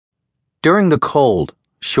During the cold,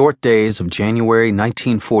 short days of January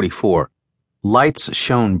 1944, lights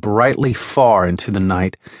shone brightly far into the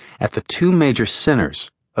night at the two major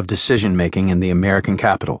centers of decision-making in the American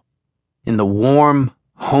capital. In the warm,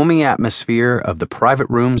 homey atmosphere of the private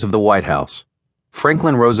rooms of the White House,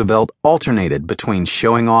 Franklin Roosevelt alternated between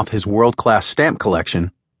showing off his world-class stamp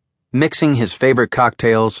collection, mixing his favorite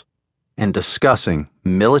cocktails, and discussing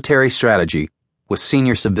military strategy with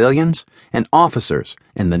senior civilians and officers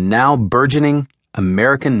in the now burgeoning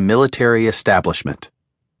American military establishment.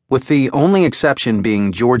 With the only exception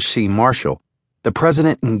being George C. Marshall, the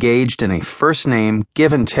president engaged in a first-name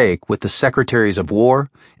give-and-take with the Secretaries of War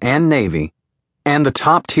and Navy and the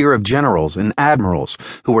top tier of generals and admirals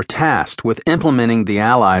who were tasked with implementing the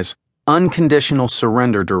Allies' unconditional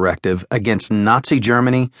surrender directive against Nazi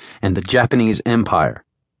Germany and the Japanese Empire.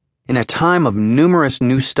 In a time of numerous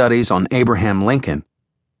new studies on Abraham Lincoln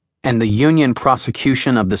and the Union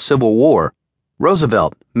prosecution of the Civil War,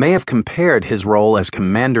 Roosevelt may have compared his role as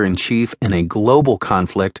commander-in-chief in a global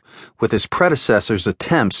conflict with his predecessor's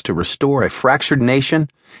attempts to restore a fractured nation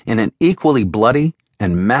in an equally bloody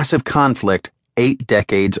and massive conflict 8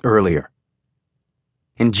 decades earlier.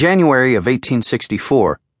 In January of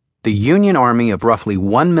 1864, the Union Army of roughly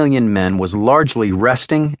 1 million men was largely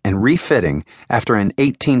resting and refitting after an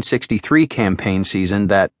 1863 campaign season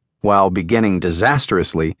that, while beginning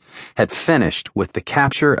disastrously, had finished with the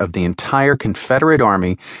capture of the entire Confederate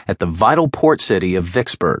Army at the vital port city of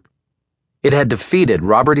Vicksburg. It had defeated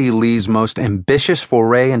Robert E. Lee's most ambitious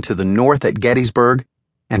foray into the North at Gettysburg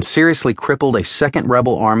and seriously crippled a second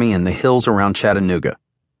rebel army in the hills around Chattanooga.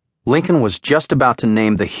 Lincoln was just about to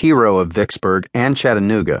name the hero of Vicksburg and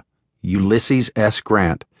Chattanooga, Ulysses S.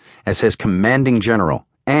 Grant, as his commanding general,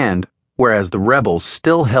 and, whereas the rebels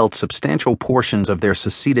still held substantial portions of their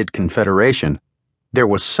seceded Confederation, there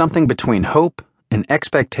was something between hope and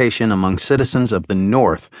expectation among citizens of the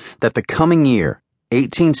North that the coming year,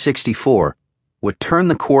 1864, would turn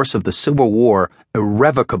the course of the Civil War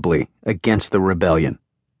irrevocably against the rebellion.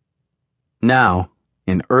 Now,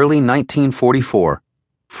 in early 1944,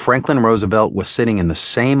 Franklin Roosevelt was sitting in the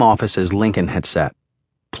same office as Lincoln had sat,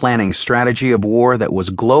 planning strategy of war that was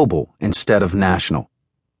global instead of national.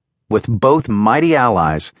 With both mighty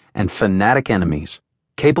allies and fanatic enemies,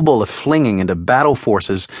 capable of flinging into battle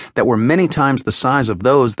forces that were many times the size of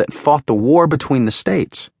those that fought the war between the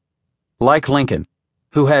states. Like Lincoln,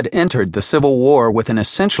 who had entered the Civil War with an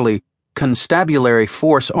essentially constabulary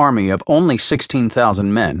force army of only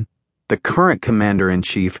 16,000 men, the current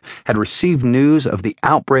commander-in-chief had received news of the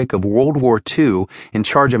outbreak of World War II in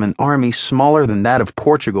charge of an army smaller than that of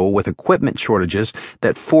Portugal with equipment shortages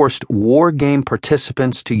that forced war game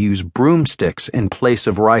participants to use broomsticks in place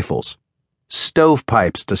of rifles,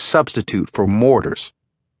 stovepipes to substitute for mortars,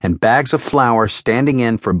 and bags of flour standing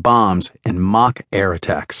in for bombs and mock air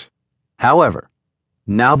attacks. However,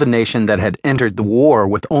 now the nation that had entered the war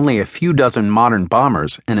with only a few dozen modern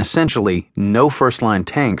bombers and essentially no first-line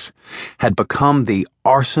tanks had become the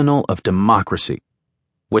arsenal of democracy,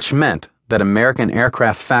 which meant that American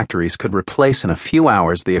aircraft factories could replace in a few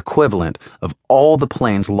hours the equivalent of all the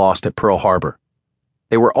planes lost at Pearl Harbor.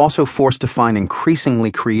 They were also forced to find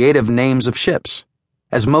increasingly creative names of ships,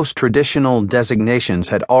 as most traditional designations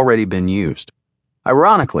had already been used.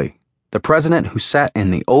 Ironically, the president who sat in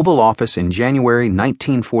the Oval Office in January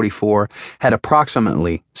 1944 had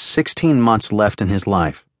approximately 16 months left in his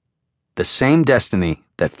life, the same destiny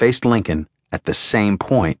that faced Lincoln at the same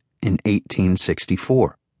point in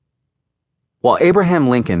 1864. While Abraham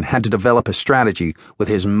Lincoln had to develop a strategy with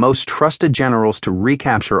his most trusted generals to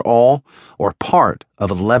recapture all or part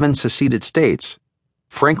of 11 seceded states,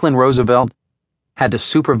 Franklin Roosevelt had to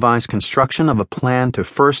supervise construction of a plan to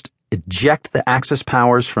first eject the Axis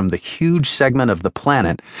powers from the huge segment of the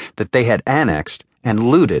planet that they had annexed and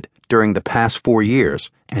looted during the past 4 years,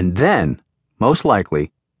 and then, most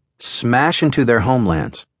likely, smash into their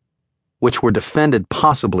homelands, which were defended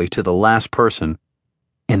possibly to the last person,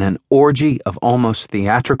 in an orgy of almost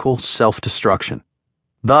theatrical self-destruction.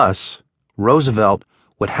 Thus, Roosevelt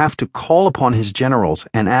would have to call upon his generals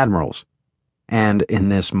and admirals, and in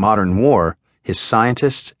this modern war, his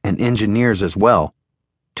scientists and engineers as well,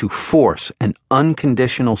 to force an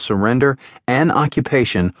unconditional surrender and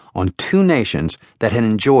occupation on two nations that had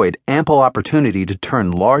enjoyed ample opportunity to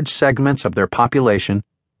turn large segments of their population,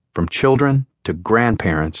 from children to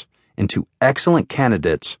grandparents, into excellent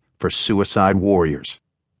candidates for suicide warriors.